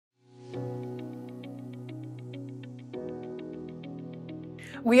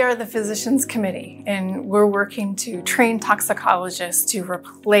We are the Physicians Committee, and we're working to train toxicologists to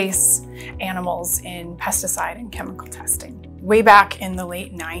replace animals in pesticide and chemical testing. Way back in the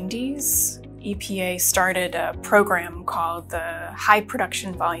late 90s, EPA started a program called the High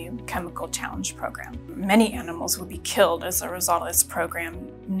Production Volume Chemical Challenge Program. Many animals would be killed as a result of this program.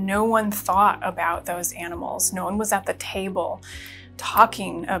 No one thought about those animals. No one was at the table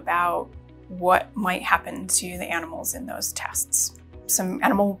talking about what might happen to the animals in those tests. Some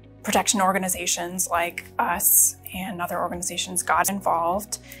animal protection organizations like us and other organizations got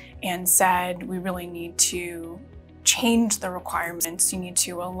involved and said, we really need to change the requirements. You need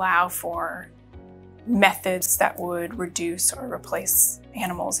to allow for methods that would reduce or replace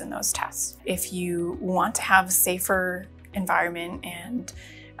animals in those tests. If you want to have a safer environment and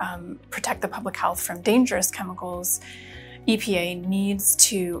protect the public health from dangerous chemicals, EPA needs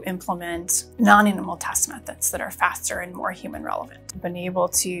to implement non-animal test methods that are faster and more human relevant. We've been able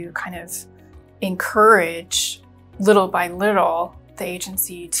to kind of encourage little by little the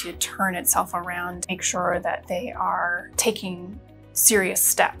agency to turn itself around, make sure that they are taking serious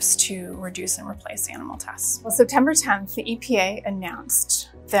steps to reduce and replace animal tests. Well, September 10th, the EPA announced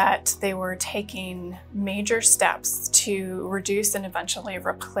that they were taking major steps to reduce and eventually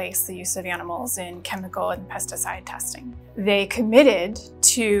replace the use of animals in chemical and pesticide testing. They committed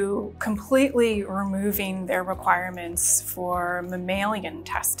to completely removing their requirements for mammalian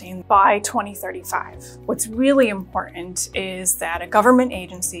testing by 2035. What's really important is that a government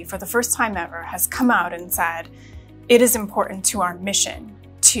agency, for the first time ever, has come out and said, it is important to our mission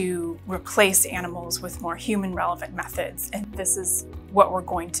to replace animals with more human relevant methods, and this is what we're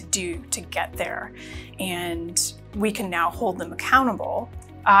going to do to get there. And we can now hold them accountable.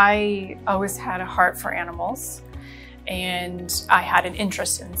 I always had a heart for animals, and I had an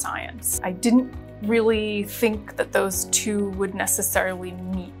interest in science. I didn't really think that those two would necessarily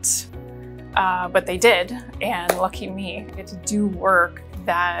meet, but they did, and lucky me, I get to do work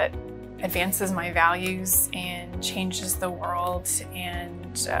that advances my values and changes the world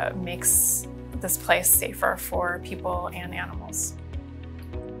and makes this place safer for people and animals.